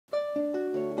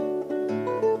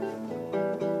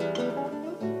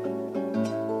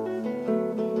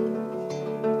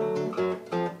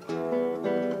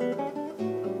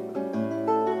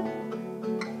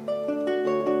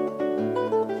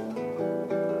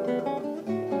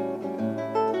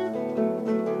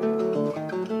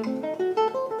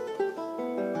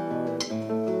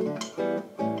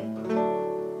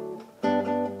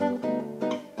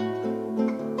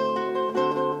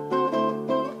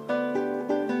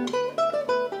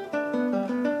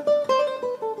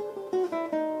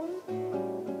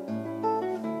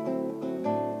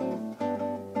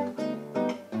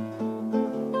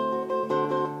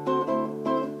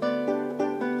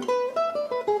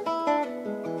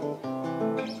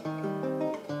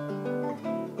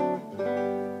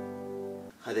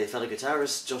fellow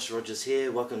guitarist, Josh Rogers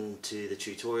here. Welcome to the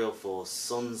tutorial for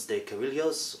Sons de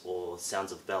Carrilhoes, or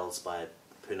Sounds of Bells by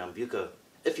Pernambuco.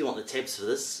 If you want the tabs for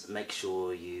this, make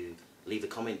sure you leave a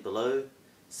comment below,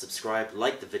 subscribe,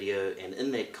 like the video, and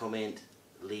in that comment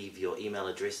leave your email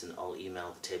address and I'll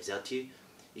email the tabs out to you.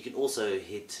 You can also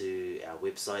head to our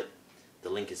website, the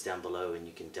link is down below, and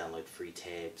you can download free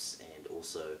tabs and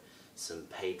also some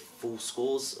paid full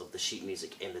scores of the sheet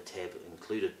music and the tab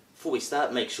included. Before we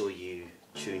start, make sure you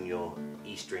tune your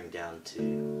E string down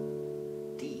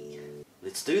to D.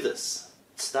 Let's do this.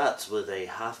 It starts with a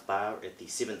half bar at the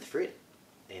 7th fret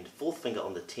and 4th finger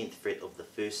on the 10th fret of the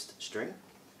 1st string.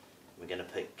 We're going to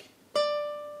pick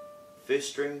 1st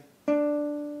string,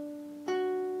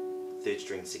 3rd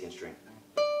string, 2nd string.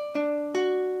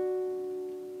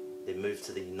 Then move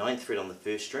to the 9th fret on the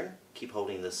 1st string, keep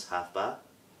holding this half bar.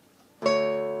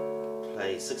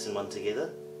 Play 6 and 1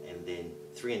 together, and then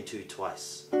 3 and 2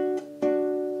 twice.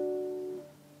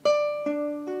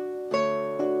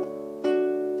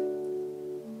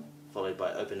 Followed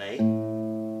by open A.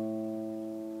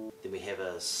 Then we have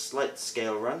a slight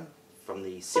scale run from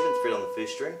the 7th fret on the 1st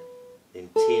string, then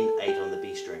 10, 8 on the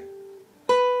B string.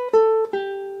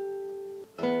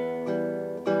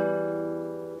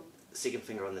 Second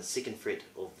finger on the 2nd fret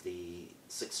of the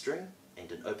 6th string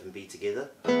and an open B together.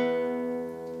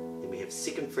 Then we have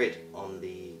 2nd fret on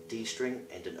the D string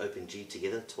and an open G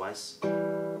together twice.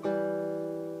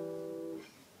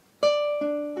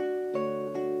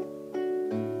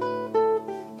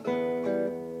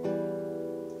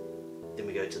 Then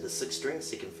we go to the 6th string,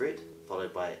 2nd fret,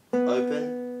 followed by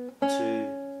open, 2,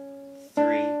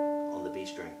 3 on the B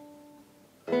string.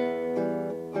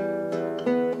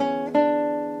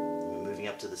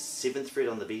 To the 7th fret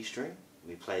on the B string,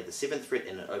 we play the 7th fret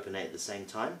and an open A at the same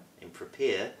time and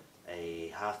prepare a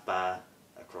half bar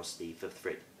across the 5th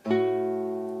fret.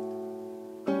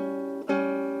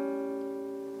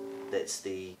 That's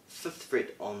the 5th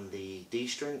fret on the D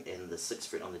string and the 6th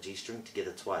fret on the G string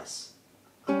together twice.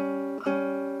 And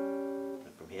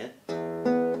from here, then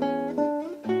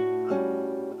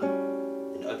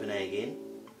open A again.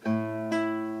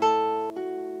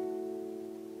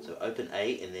 So open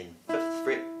A and then 5th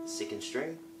fret, 2nd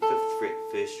string, 5th fret,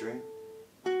 1st string,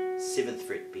 7th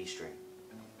fret, B string.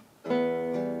 Then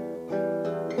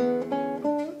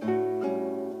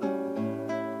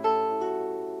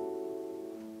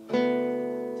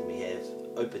we have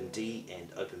open D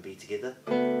and open B together.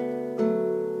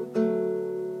 Then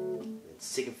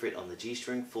 2nd fret on the G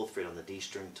string, 4th fret on the D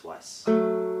string twice. I'm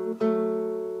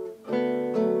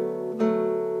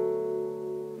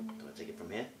going to take it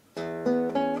from here.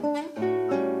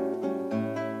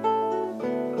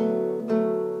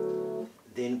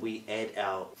 Then we add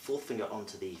our 4th finger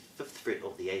onto the 5th fret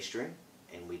of the A string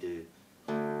and we do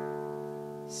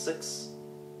 6,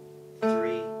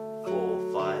 3, 4,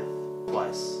 5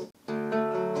 twice.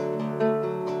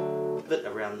 Bit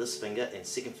around this finger and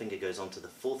 2nd finger goes onto the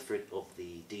 4th fret of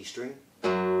the D string.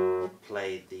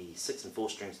 Play the 6th and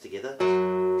 4th strings together,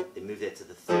 then move that to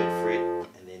the 3rd fret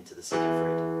and then to the 2nd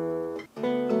fret.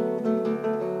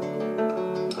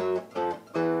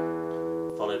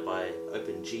 Followed by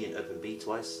open G and open B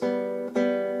twice. The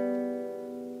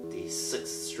 6th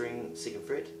string, 2nd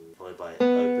fret, followed by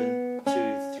open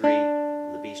 2, 3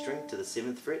 on the B string to the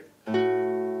 7th fret.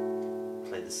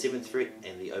 Play the 7th fret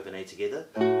and the open A together.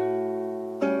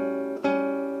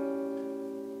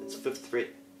 It's 5th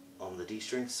fret on the D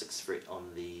string, 6th fret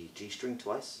on the G string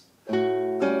twice.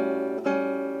 Open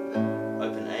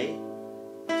A,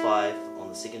 5 on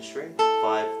the 2nd string,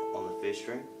 5 on the 1st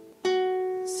string,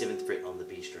 7th fret on the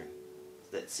B string. So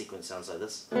that sequence sounds like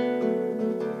this.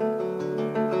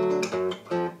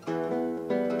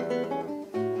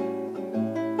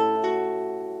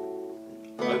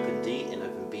 Open D and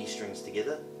open B strings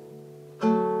together.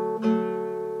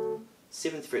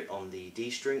 7th fret on the D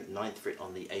string, 9th fret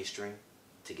on the A string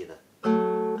together.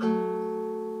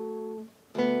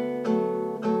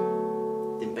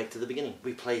 Then back to the beginning.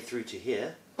 We play through to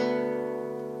here.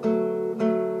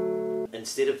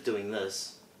 Instead of doing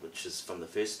this, which is from the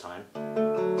first time,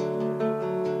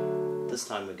 this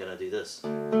time we're going to do this.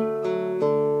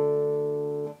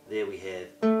 There we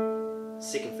have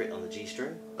 2nd fret on the G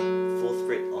string, 4th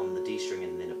fret on the D string,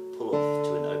 and then a pull off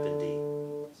to an open D.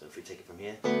 So if we take it from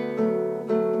here,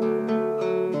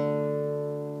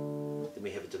 then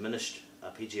we have a diminished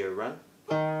arpeggio run.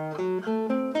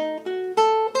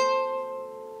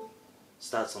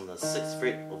 Starts on the 6th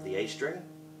fret of the A string,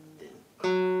 then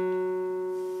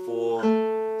 4,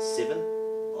 7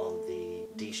 on the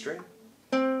D string,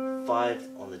 5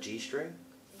 on the G string,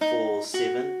 4,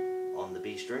 7 on the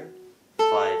B string, 5,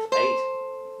 8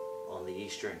 on on the E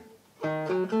string.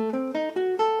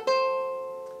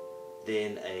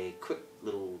 Then a quick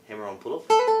little hammer-on pull-off.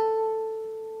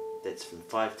 That's from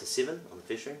 5 to 7 on the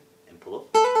first string, and pull off.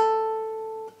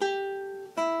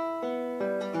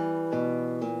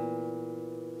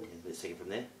 And let's take it from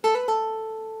there.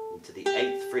 Into the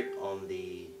 8th fret on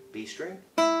the B string,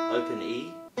 open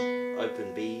E,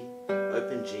 open B,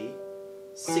 open G,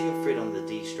 2nd fret on the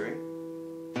D string,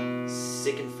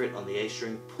 2nd fret on the A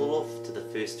string, pull off to the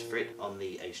 1st fret on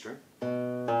the A string.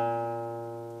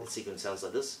 The sequence sounds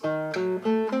like this. Then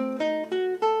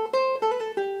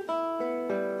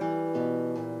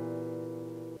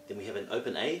we have an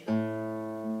open A,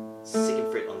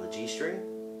 2nd fret on the G string,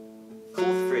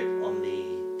 4th fret on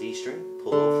the D string,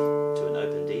 pull off to an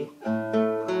open D.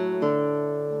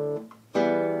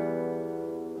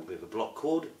 We have a block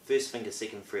chord, 1st finger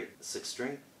 2nd fret 6th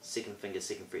string, 2nd finger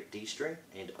 2nd fret D string,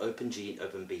 and open G,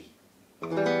 open B.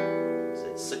 So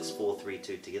it's 6, 4, 3,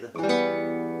 2 together.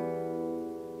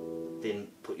 Then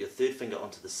put your 3rd finger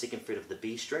onto the 2nd fret of the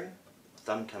B string,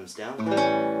 thumb comes down,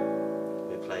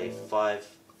 we play 5,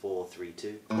 4, 3,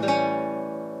 2.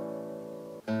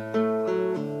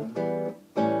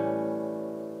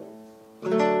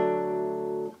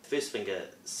 First finger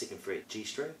 2nd fret G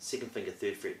string, 2nd finger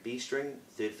 3rd fret B string,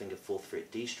 3rd finger 4th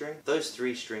fret D string, those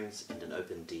 3 strings and an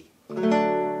open D. From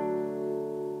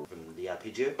the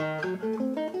arpeggio.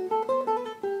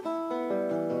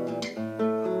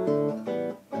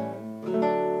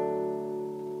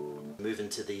 Move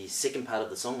into the second part of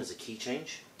the song as a key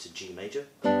change to G major.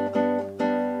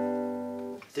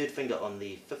 3rd finger on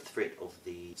the 5th fret of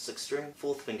the 6th string,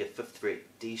 4th finger 5th fret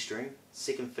D string,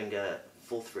 2nd finger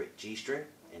 4th fret G string,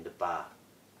 and a bar.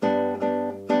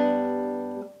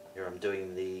 Here I'm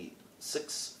doing the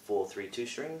 6, 4, 3, 2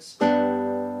 strings. So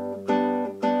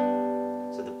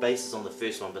the bass is on the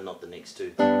first one but not the next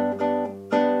two.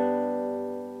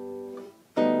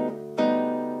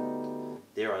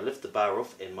 There I lift the bar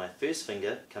off and my first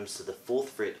finger comes to the 4th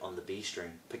fret on the B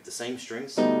string. Pick the same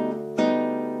strings,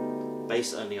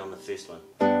 bass only on the first one.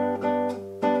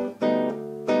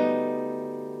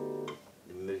 Then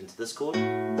we move into this chord.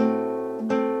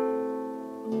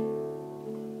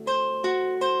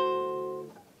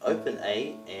 Open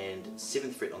A and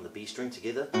 7th fret on the B string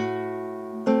together,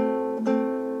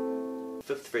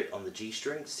 5th fret on the G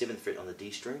string, 7th fret on the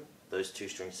D string, those 2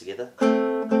 strings together.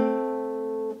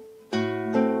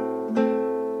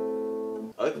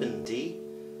 Open D,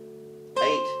 8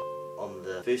 on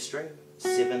the 1st string,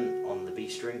 7 on the B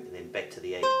string, and then back to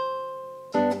the 8.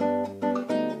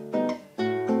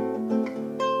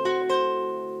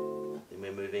 Then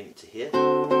we're moving to here.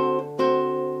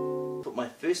 Put my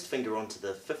first finger onto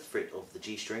the 5th fret of the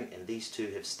G string, and these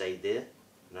 2 have stayed there,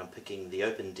 and I'm picking the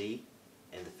open D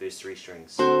and the first 3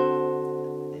 strings.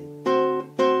 Then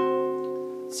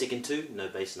second 2, no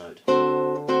bass note.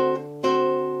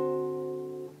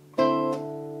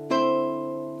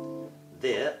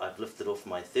 There I've lifted off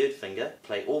my 3rd finger,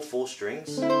 play all 4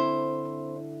 strings,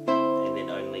 and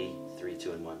then only 3,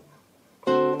 2 and 1.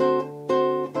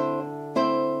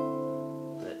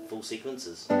 That full sequence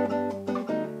is.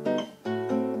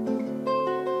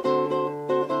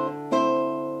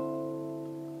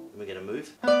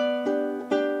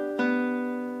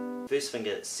 First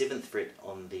finger 7th fret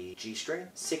on the G string,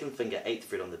 2nd finger 8th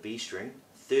fret on the B string,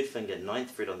 3rd finger 9th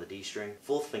fret on the D string,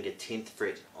 4th finger 10th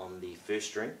fret on the 1st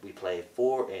string. We play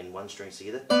 4 and 1 strings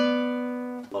together,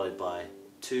 followed by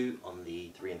 2 on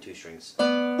the 3 and 2 strings.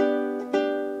 Then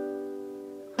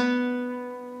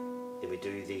we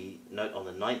do the note on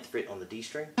the 9th fret on the D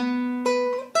string.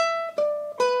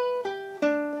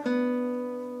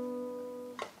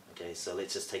 Okay, so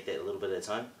let's just take that a little bit at a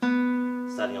time.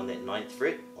 Starting on that 9th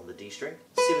fret on the D string,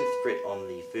 7th fret on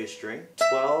the 1st string,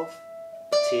 12,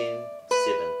 10,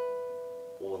 7,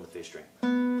 all on the 1st string.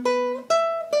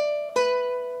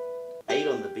 8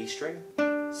 on the B string,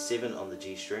 7 on the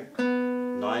G string,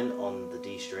 9 on the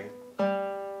D string,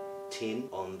 10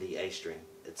 on the A string.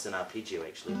 It's an arpeggio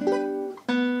actually.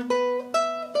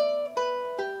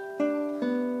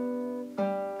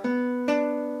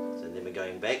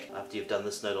 After you've done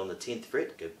this note on the 10th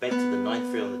fret, go back to the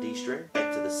 9th fret on the D string,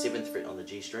 back to the 7th fret on the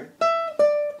G string.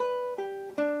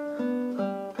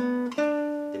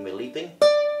 Then we're leaping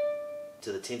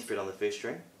to the 10th fret on the 1st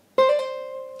string.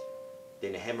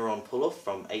 Then a hammer-on pull-off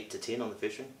from 8 to 10 on the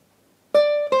 1st string.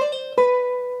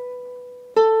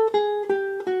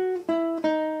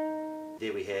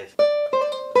 There we have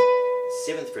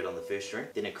 7th fret on the 1st string,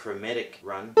 then a chromatic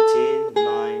run, 10,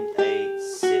 9, 8,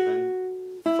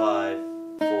 7, 5,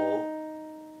 4,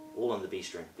 all on the B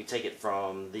string. We take it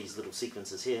from these little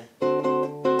sequences here.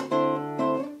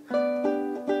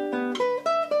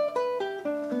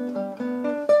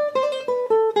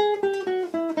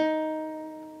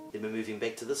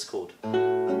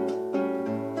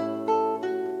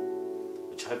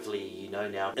 hopefully you know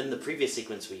now. In the previous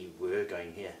sequence we were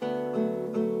going here,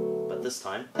 but this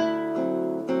time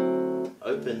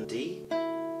open D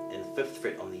and 5th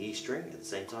fret on the E string at the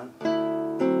same time,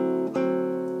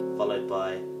 followed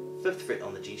by 5th fret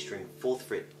on the G string, 4th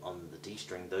fret on the D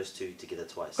string, those two together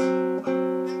twice.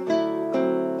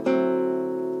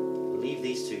 Leave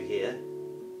these two here.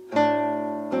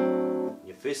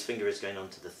 Your first finger is going on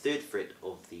to the 3rd fret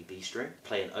of the B string.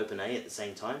 Play an open A at the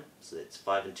same time, so that's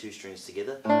 5 and 2 strings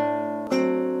together.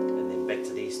 And then back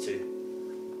to these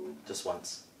two, just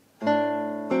once. I'll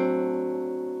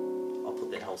put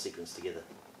that whole sequence together.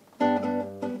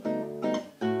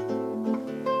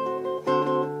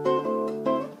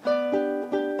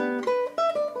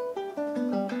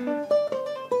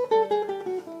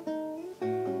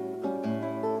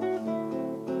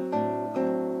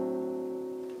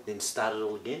 Then start it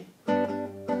all again.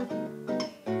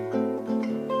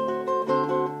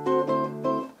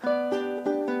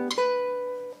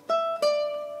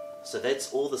 So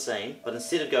that's all the same, but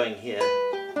instead of going here,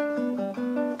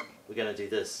 we're going to do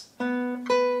this.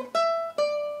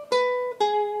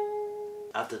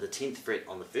 After the 10th fret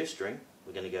on the 1st string,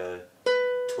 we're going to go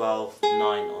 12, 9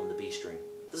 on the B string.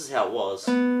 This is how it was,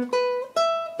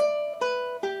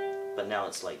 but now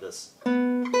it's like this.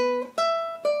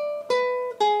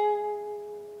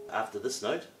 After this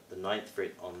note, the 9th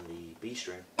fret on the B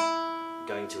string,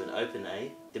 going to an open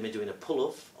A, then we're doing a pull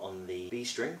off on the B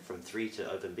string from 3 to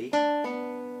open B,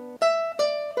 then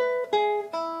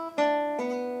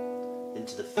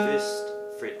to the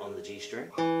 1st fret on the G string,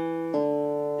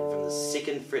 then from the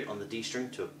 2nd fret on the D string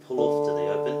to a pull off to the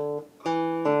open.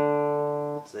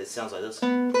 So that sounds like this.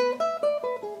 Then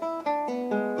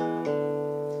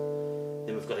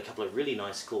we've got a couple of really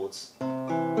nice chords.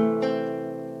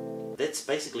 That's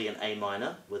basically an A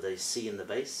minor with a C in the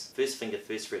bass. 1st finger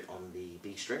 1st fret on the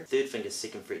B string, 3rd finger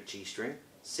 2nd fret G string,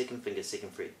 2nd finger 2nd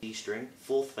fret D string,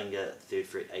 4th finger 3rd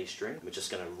fret A string. We're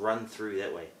just going to run through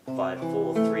that way. 5,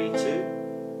 4, 3, 2.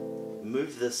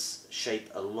 Move this shape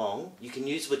along. You can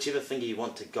use whichever finger you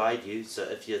want to guide you. So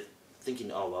if you're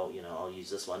thinking, oh well, you know, I'll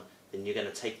use this one, then you're going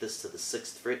to take this to the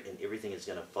 6th fret and everything is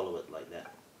going to follow it like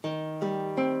that.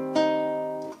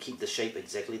 Keep the shape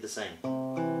exactly the same.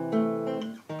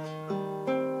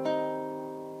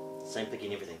 Same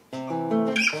picking, everything.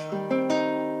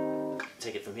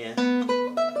 Take it from here.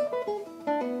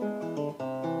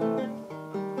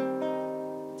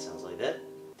 Sounds like that.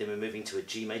 Then we're moving to a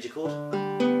G major chord.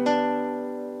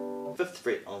 5th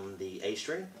fret on the A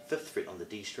string, 5th fret on the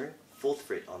D string, 4th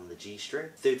fret on the G string,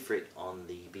 3rd fret on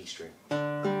the B string. So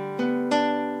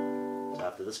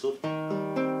after this chord,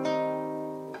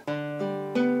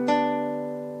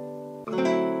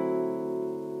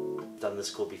 done this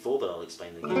chord before, but I'll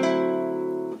explain it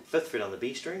again. 5th fret on the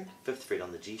B string, 5th fret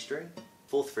on the G string,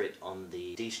 4th fret on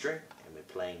the D string, and we're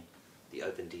playing the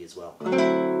open D as well.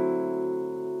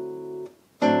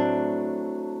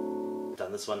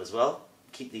 Done this one as well.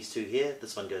 Keep these two here.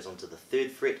 This one goes on to the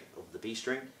 3rd fret of the B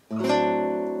string, and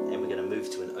we're going to move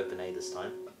to an open A this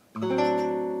time.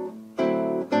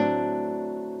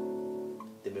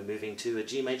 Then we're moving to a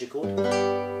G major chord.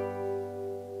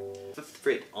 5th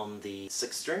fret on the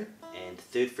 6th string and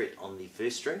 3rd fret on the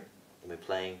 1st string, and we're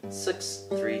playing 6,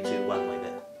 3, 2, 1 like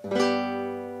that.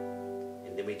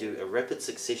 And then we do a rapid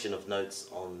succession of notes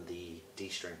on the D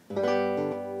string. 1,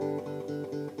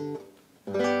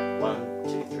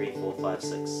 2, 3, 4, 5,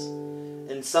 6.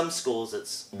 In some scores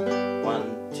it's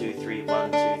 1, 2, 3,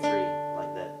 1, 2, 3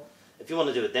 like that. If you want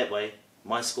to do it that way,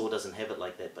 my score doesn't have it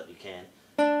like that, but you can.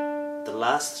 The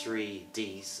last 3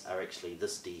 Ds are actually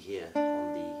this D here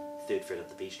on the 3rd fret of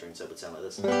the B string, so it would sound like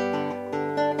this. But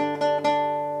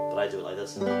I do it like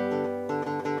this.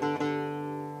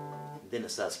 Then it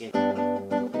starts again.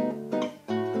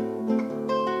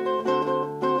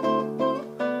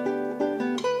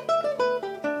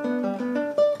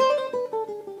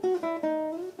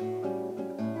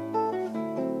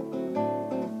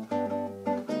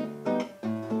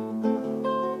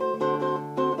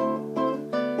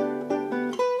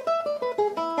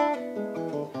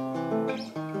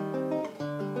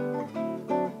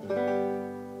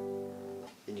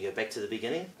 Back to the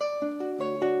beginning.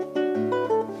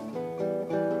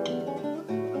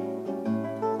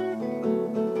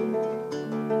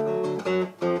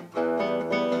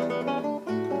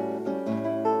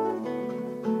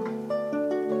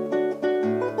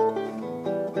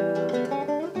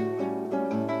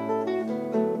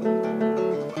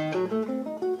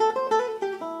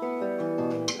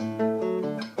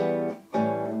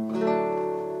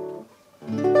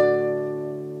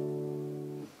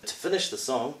 To finish the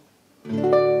song,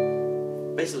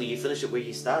 basically you finish it where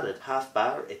you started, half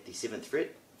bar at the 7th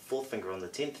fret, 4th finger on the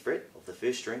 10th fret of the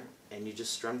 1st string, and you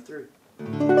just strum through.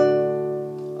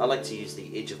 I like to use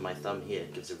the edge of my thumb here,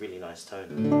 it gives a really nice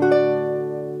tone.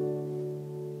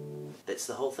 That's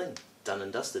the whole thing, done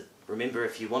and dusted. Remember,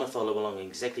 if you want to follow along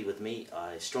exactly with me,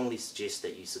 I strongly suggest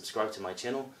that you subscribe to my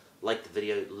channel, like the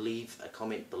video, leave a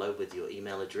comment below with your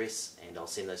email address, and I'll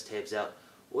send those tabs out.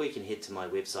 Or you can head to my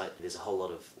website, there's a whole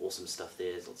lot of awesome stuff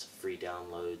there, there's lots of free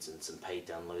downloads and some paid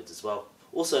downloads as well.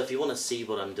 Also, if you want to see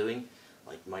what I'm doing,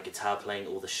 like my guitar playing,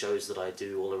 all the shows that I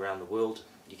do all around the world,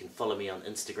 you can follow me on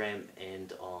Instagram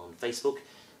and on Facebook.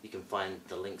 You can find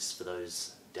the links for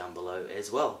those down below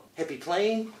as well. Happy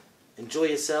playing, enjoy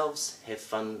yourselves, have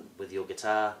fun with your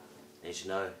guitar, as you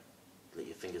know, let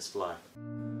your fingers fly.